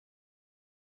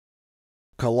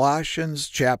Colossians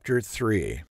chapter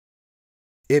 3.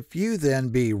 If you then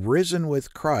be risen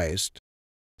with Christ,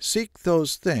 seek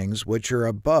those things which are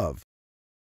above,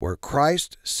 where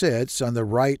Christ sits on the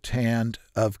right hand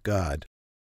of God.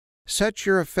 Set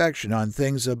your affection on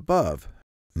things above,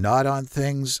 not on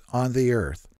things on the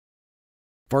earth.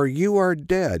 For you are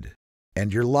dead,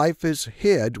 and your life is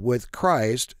hid with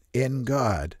Christ in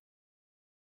God.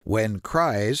 When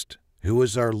Christ, who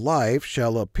is our life,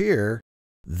 shall appear,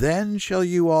 then shall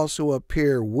you also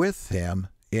appear with him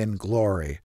in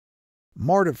glory.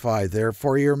 Mortify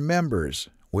therefore your members,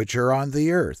 which are on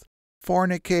the earth,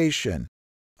 fornication,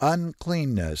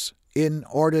 uncleanness,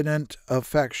 inordinate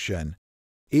affection,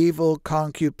 evil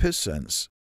concupiscence,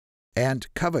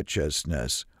 and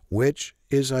covetousness, which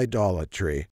is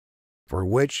idolatry, for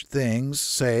which things'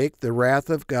 sake the wrath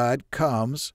of God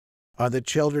comes on the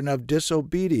children of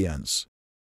disobedience,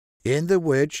 in the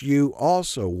which you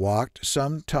also walked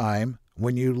some time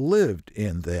when you lived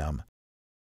in them.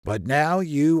 But now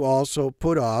you also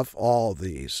put off all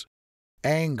these: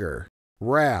 anger,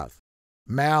 wrath,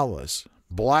 malice,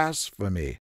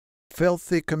 blasphemy,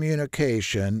 filthy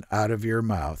communication out of your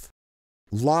mouth.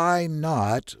 Lie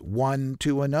not one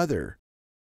to another,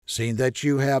 seeing that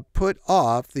you have put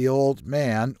off the old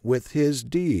man with his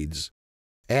deeds,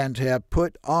 and have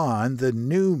put on the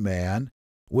new man,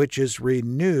 which is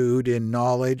renewed in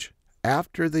knowledge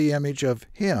after the image of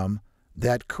him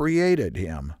that created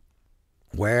him,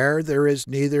 where there is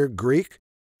neither Greek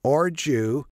or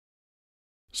Jew,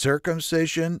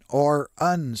 circumcision or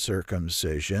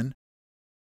uncircumcision,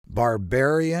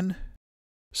 barbarian,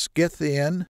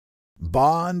 Scythian,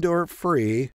 bond or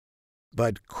free,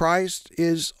 but Christ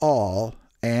is all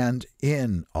and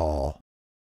in all.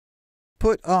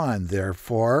 Put on,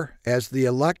 therefore, as the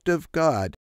elect of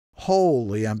God,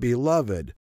 holy and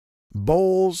beloved,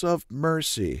 bowls of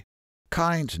mercy,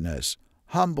 kindness,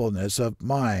 humbleness of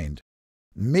mind,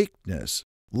 meekness,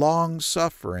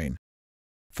 long-suffering,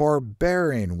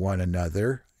 forbearing one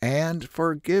another, and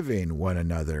forgiving one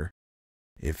another.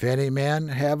 If any man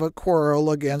have a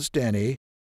quarrel against any,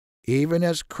 even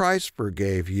as Christ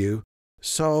forgave you,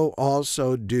 so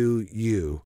also do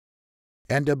you.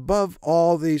 And above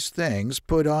all these things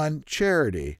put on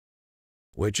charity,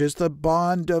 which is the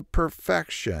bond of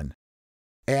perfection,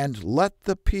 and let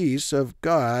the peace of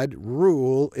God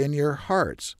rule in your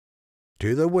hearts,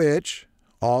 to the which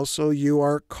also you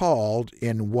are called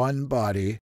in one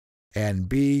body, and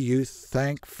be you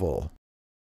thankful.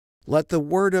 Let the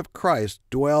word of Christ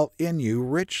dwell in you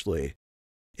richly,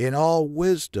 in all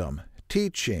wisdom,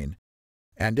 teaching,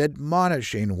 and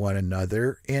admonishing one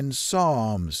another in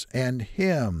psalms and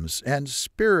hymns and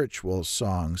spiritual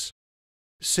songs,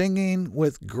 singing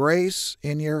with grace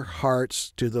in your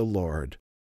hearts to the Lord.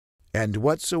 And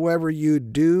whatsoever you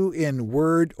do in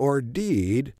word or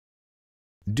deed,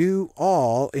 do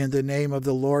all in the name of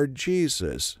the Lord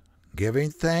Jesus, giving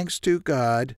thanks to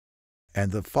God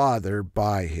and the Father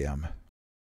by him.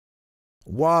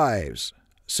 Wives,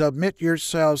 submit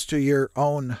yourselves to your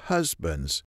own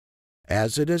husbands,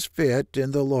 as it is fit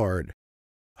in the Lord.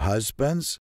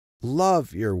 Husbands,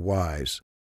 love your wives,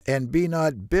 and be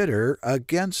not bitter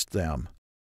against them.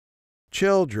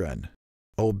 Children,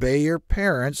 obey your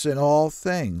parents in all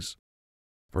things,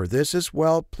 for this is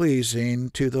well-pleasing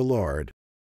to the Lord.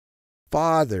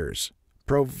 Fathers,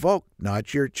 provoke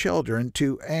not your children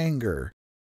to anger,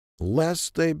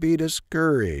 lest they be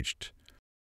discouraged.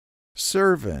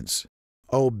 Servants,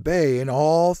 obey in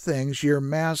all things your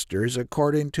masters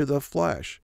according to the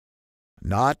flesh,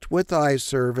 not with eye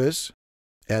service,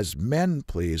 as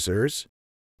men-pleasers,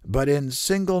 but in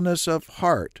singleness of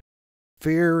heart,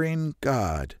 fearing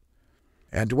God.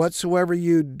 And whatsoever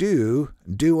you do,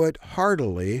 do it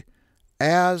heartily,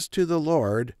 as to the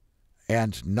Lord,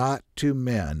 and not to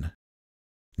men,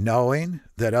 knowing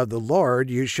that of the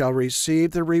Lord you shall receive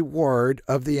the reward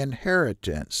of the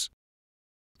inheritance,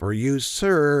 for you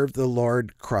serve the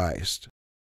Lord Christ.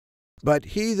 But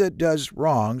he that does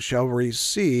wrong shall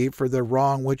receive for the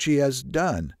wrong which he has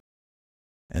done,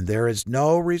 and there is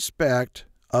no respect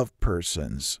of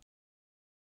persons.